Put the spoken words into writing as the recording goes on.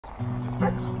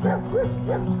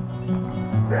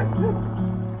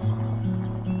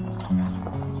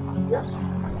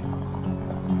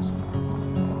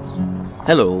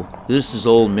Hello, this is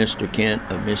old Mr. Kent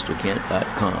of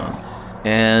MrKent.com,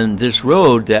 and this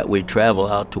road that we travel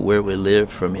out to where we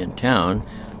live from in town,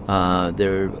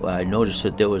 I noticed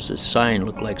that there was a sign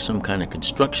looked like some kind of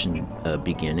construction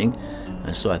beginning,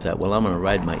 and so I thought, well, I'm going to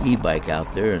ride my e-bike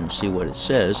out there and see what it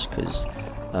says, because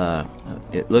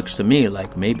it looks to me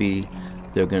like maybe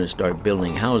they're going to start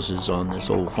building houses on this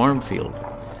old farm field.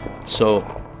 So,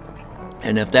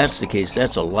 and if that's the case,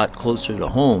 that's a lot closer to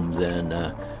home than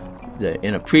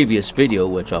in a previous video,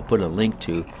 which I'll put a link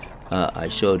to. I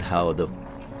showed how the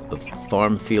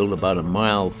farm field about a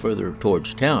mile further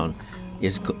towards town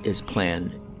is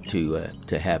planned to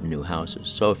have new houses.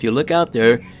 So if you look out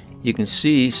there, you can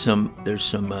see there's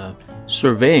some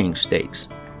surveying stakes,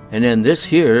 and then this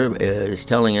here is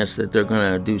telling us that they're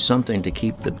going to do something to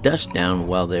keep the dust down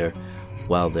while they're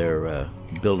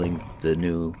building the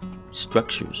new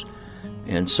structures.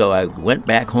 And so I went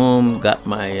back home, got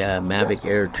my Mavic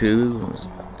Air 2,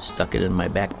 stuck it in my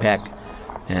backpack,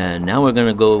 and now we're going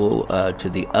to go to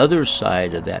the other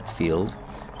side of that field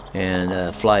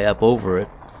and fly up over it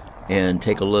and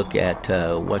take a look at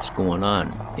what's going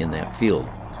on in that field.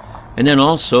 And then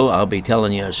also I'll be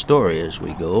telling you a story as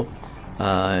we go.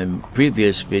 In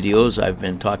previous videos I've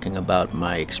been talking about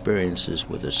my experiences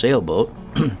with a sailboat,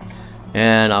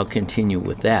 and I'll continue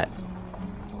with that.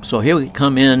 So here we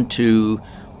come into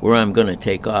where I'm going to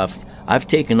take off. I've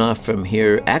taken off from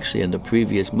here, actually in the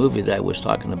previous movie that I was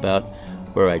talking about,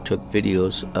 where I took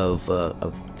videos of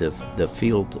the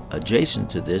field adjacent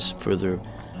to this further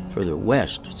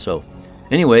west. So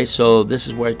anyway, so this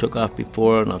is where I took off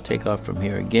before, and I'll take off from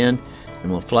here again,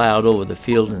 and we'll fly out over the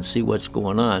field and see what's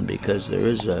going on, because there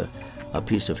is a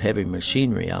piece of heavy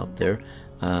machinery out there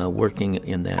working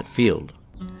in that field.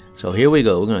 So here we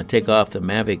go. We're going to take off the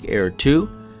Mavic Air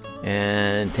 2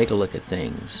 and take a look at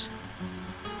things.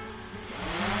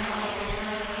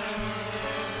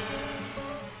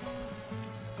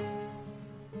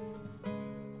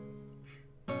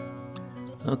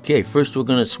 Okay, first we're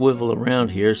going to swivel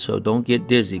around here, so don't get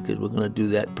dizzy, because we're going to do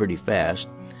that pretty fast,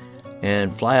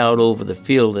 and fly out over the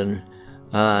field. And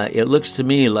it looks to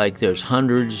me like there's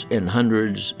hundreds and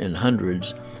hundreds and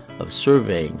hundreds of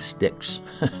surveying sticks.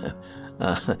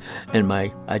 And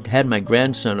I had my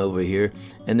grandson over here,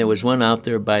 and there was one out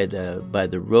there by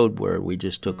the road where we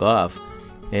just took off,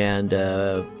 and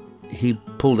he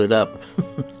pulled it up,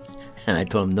 and I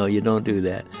told him, no, you don't do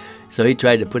that. So he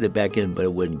tried to put it back in, but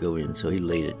it wouldn't go in, so he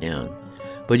laid it down.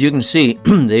 But you can see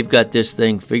they've got this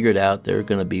thing figured out. They're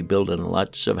going to be building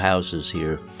lots of houses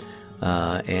here,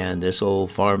 and this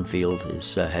old farm field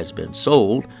has been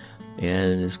sold,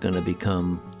 and it's going to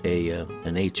become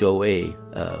an HOA.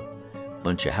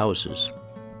 Bunch of houses.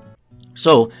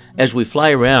 So as we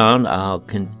fly around,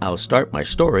 I'll start my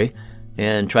story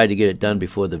and try to get it done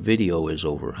before the video is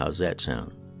over. How's that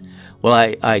sound?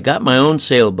 Well, I got my own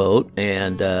sailboat,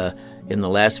 and in the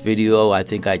last video, I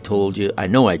think I told you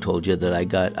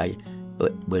that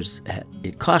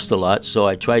it cost a lot, so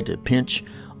I tried to pinch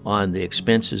on the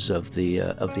expenses of the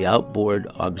outboard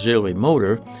auxiliary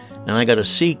motor, and I got a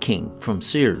Sea King from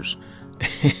Sears,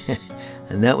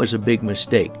 and that was a big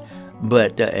mistake.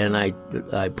 But and I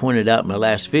pointed out in my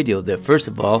last video that, first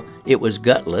of all, it was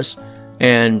gutless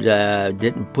and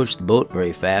didn't push the boat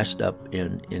very fast up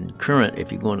in current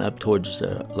if you're going up towards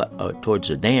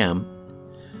the dam.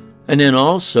 And then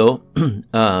also,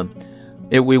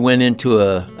 we went into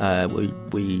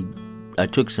I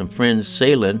took some friends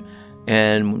sailing,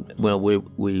 and well,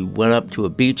 we went up to a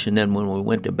beach, and then when we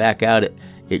went to back out,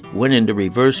 it went into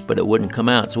reverse, but it wouldn't come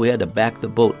out, so we had to back the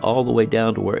boat all the way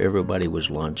down to where everybody was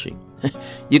launching.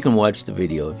 You can watch the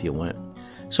video if you want.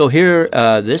 So here,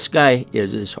 this guy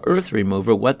is this earth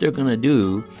remover. What they're going to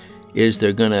do is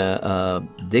they're going to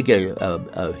dig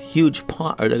a huge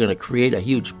pond, or they're going to create a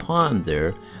huge pond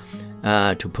there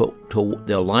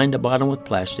they'll line the bottom with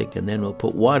plastic, and then they'll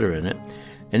put water in it,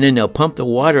 and then they'll pump the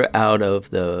water out of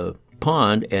the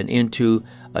pond and into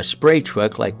a spray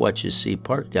truck like what you see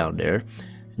parked down there.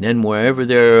 And then wherever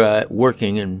they're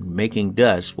working and making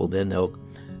dust, well, then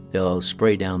they'll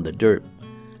spray down the dirt.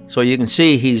 So you can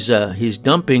see he's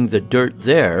dumping the dirt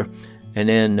there, and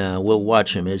then we'll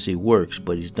watch him as he works.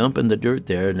 But he's dumping the dirt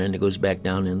there, and then it goes back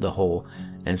down in the hole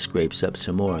and scrapes up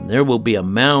some more. And there will be a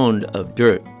mound of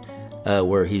dirt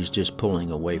where he's just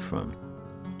pulling away from.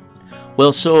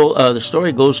 Well, so the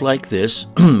story goes like this.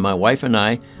 My wife and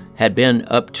I had been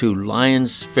up to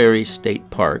Lions Ferry State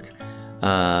Park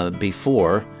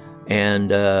before,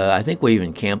 and I think we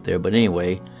even camped there. But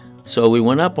anyway, So we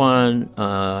went up on,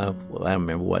 well, I don't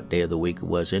remember what day of the week it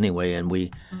was anyway, and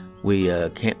we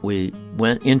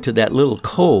went into that little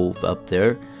cove up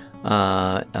there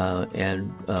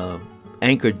and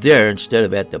anchored there instead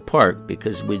of at the park,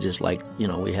 because we just like,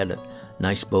 we had a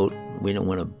nice boat. We didn't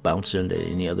want to bounce into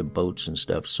any other boats and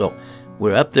stuff. So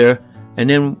we're up there, and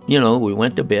then, we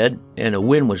went to bed, and the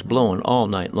wind was blowing all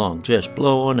night long, just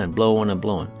blowing and blowing and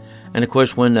blowing. And of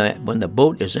course, when the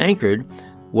boat is anchored,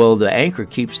 well, the anchor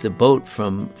keeps the boat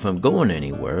from going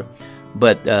anywhere.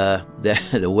 But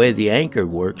the way the anchor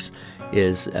works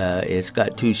is it's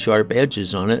got two sharp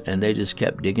edges on it, and they just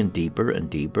kept digging deeper and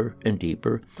deeper and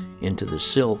deeper into the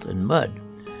silt and mud.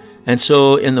 And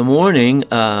so in the morning,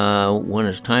 when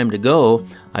it's time to go,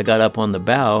 I got up on the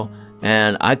bow,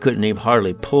 and I couldn't even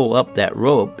hardly pull up that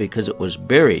rope because it was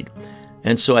buried.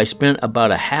 And so I spent about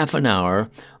a half an hour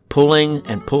pulling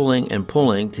and pulling and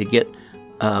pulling to get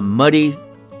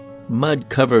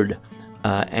mud-covered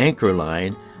anchor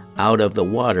line out of the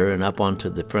water and up onto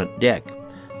the front deck.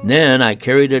 Then I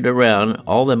carried it around,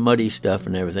 all the muddy stuff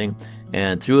and everything,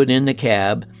 and threw it in the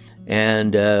cab,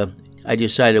 and I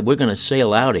decided we're going to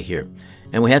sail out of here.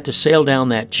 And we had to sail down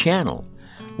that channel.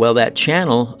 Well, that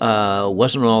channel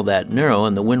wasn't all that narrow,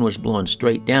 and the wind was blowing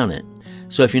straight down it.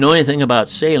 So if you know anything about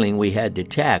sailing, we had to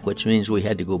tack, which means we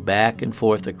had to go back and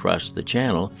forth across the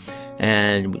channel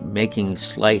and making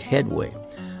slight headway.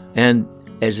 And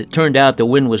as it turned out, the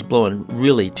wind was blowing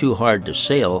really too hard to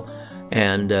sail.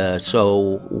 And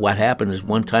so what happened is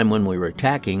one time when we were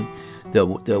tacking, the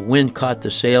wind caught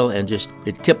the sail and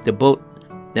it tipped the boat.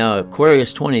 Now,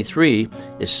 Aquarius 23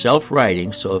 is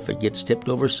self-righting, so if it gets tipped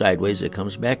over sideways, it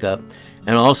comes back up.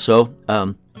 And also,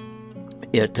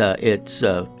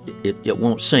 it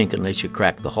won't sink unless you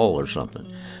crack the hull or something.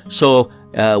 So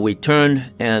we turned,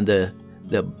 and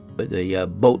the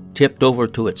boat tipped over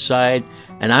to its side.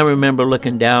 And I remember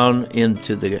looking down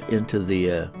into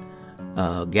the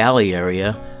galley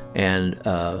area and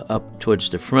up towards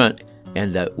the front,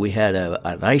 and we had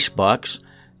an ice box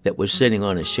that was sitting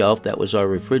on a shelf. That was our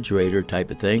refrigerator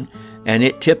type of thing, and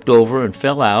it tipped over and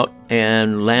fell out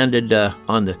and landed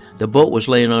on the boat was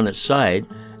laying on its side,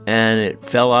 and it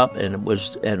fell up,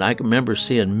 and I can remember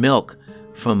seeing milk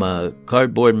from a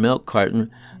cardboard milk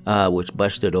carton which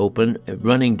busted open,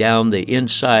 running down the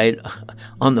inside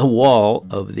on the wall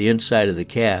of the inside of the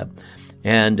cab.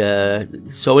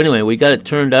 And so anyway, we got it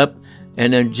turned up,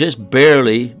 and then just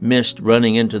barely missed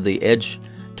running into the edge,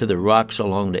 to the rocks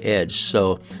along the edge.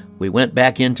 So we went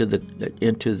back into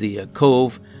the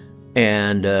cove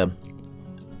and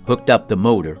hooked up the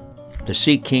motor, the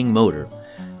Sea King motor,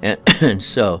 and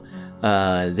so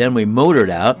then we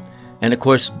motored out. And of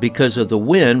course, because of the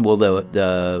wind, well,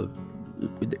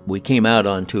 we came out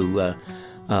onto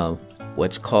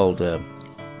what's called the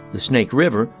Snake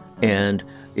River, and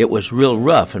it was real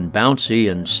rough and bouncy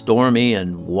and stormy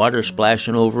and water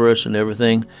splashing over us and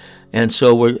everything. And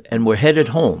so we're headed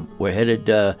home. We're headed,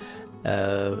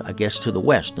 I guess, to the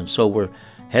west. And so we're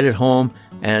headed home,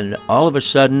 and all of a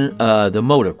sudden, the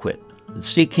motor quit. The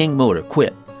Sea King motor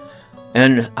quit.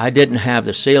 And I didn't have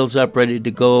the sails up ready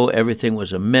to go. Everything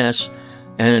was a mess.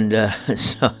 And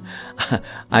so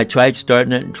I tried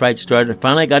starting it.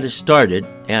 Finally got it started,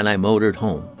 and I motored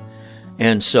home.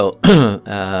 And so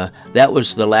that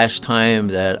was the last time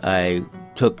that I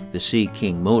took the Sea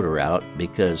King motor out,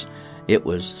 because it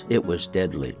was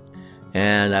deadly.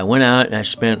 And I went out and I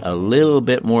spent a little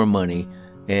bit more money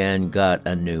and got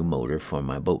a new motor for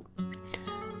my boat.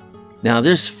 Now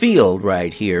this field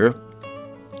right here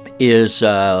is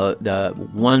the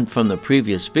one from the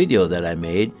previous video that I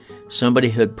made. Somebody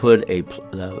had put a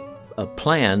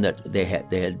plan that they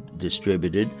had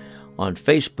distributed on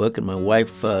Facebook, and my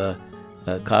wife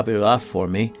copied it off for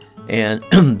me, and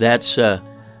that's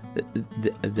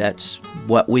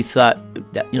what we thought.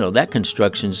 That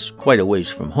construction's quite a ways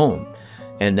from home,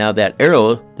 and now that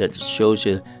arrow that shows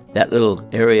you that little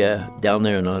area down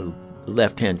there in the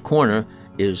left-hand corner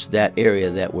is that area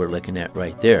that we're looking at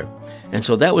right there. And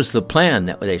so that was the plan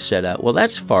that they set out. Well,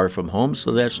 that's far from home,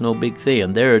 so that's no big thing.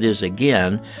 And there it is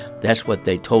again. That's what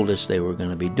they told us they were going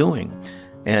to be doing.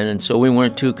 And so we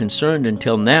weren't too concerned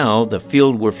until now. The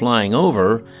field we're flying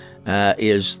over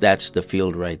that's the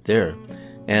field right there.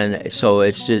 And so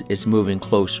it's moving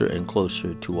closer and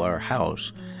closer to our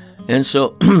house. And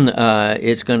so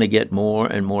it's going to get more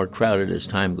and more crowded as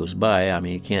time goes by. I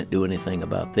mean, you can't do anything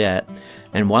about that.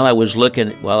 And while I was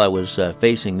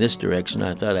facing this direction,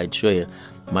 I thought I'd show you.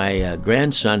 My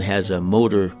grandson has a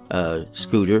motor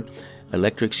scooter,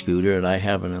 electric scooter, and I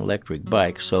have an electric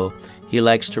bike. So he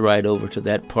likes to ride over to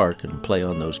that park and play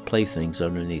on those playthings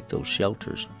underneath those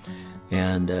shelters.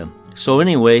 And so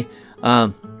anyway,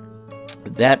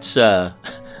 that's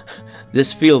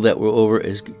this field that we're over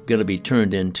is going to be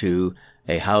turned into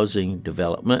a housing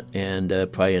development and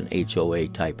probably an HOA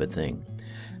type of thing.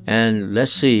 And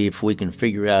let's see if we can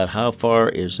figure out how far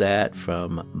is that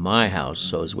from my house.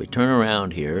 So as we turn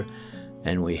around here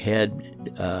and we head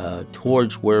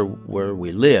towards where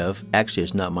we live, actually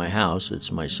it's not my house,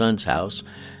 it's my son's house,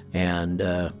 and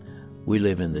we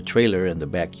live in the trailer in the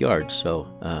backyard. So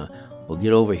we'll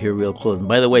get over here real close. And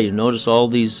by the way, you notice all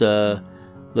these,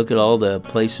 look at all the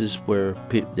places where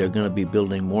they're going to be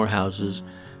building more houses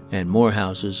and more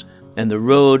houses. And the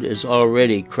road is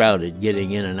already crowded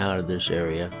getting in and out of this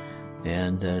area.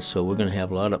 And so we're going to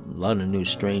have a lot of new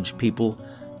strange people,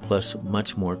 plus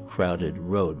much more crowded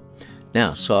road.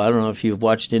 Now, so I don't know if you've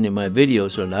watched any of my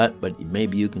videos or not, but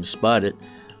maybe you can spot it.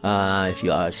 If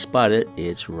you spot it,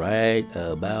 it's right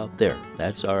about there.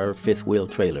 That's our fifth wheel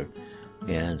trailer.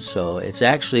 And so it's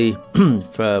actually,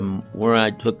 from where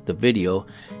I took the video,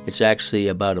 it's actually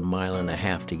about 1.5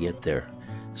 miles to get there.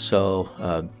 So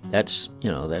that's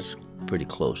pretty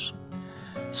close.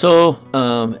 So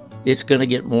it's going to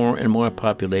get more and more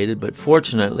populated, but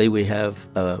fortunately we have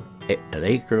an 1.25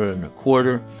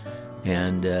 acres,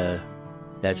 and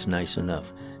that's nice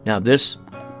enough. Now this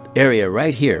area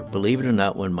right here, believe it or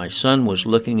not, when my son was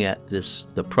looking at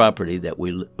the property that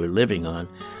we were living on,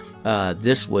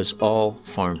 this was all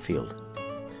farm field,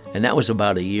 and that was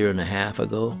about 1.5 years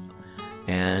ago.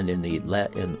 And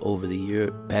over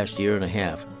the past 1.5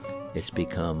 years, it's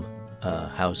become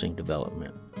housing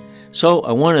development. So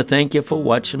I want to thank you for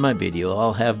watching my video.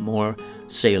 I'll have more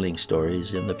sailing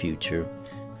stories in the future,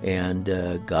 and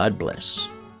God bless.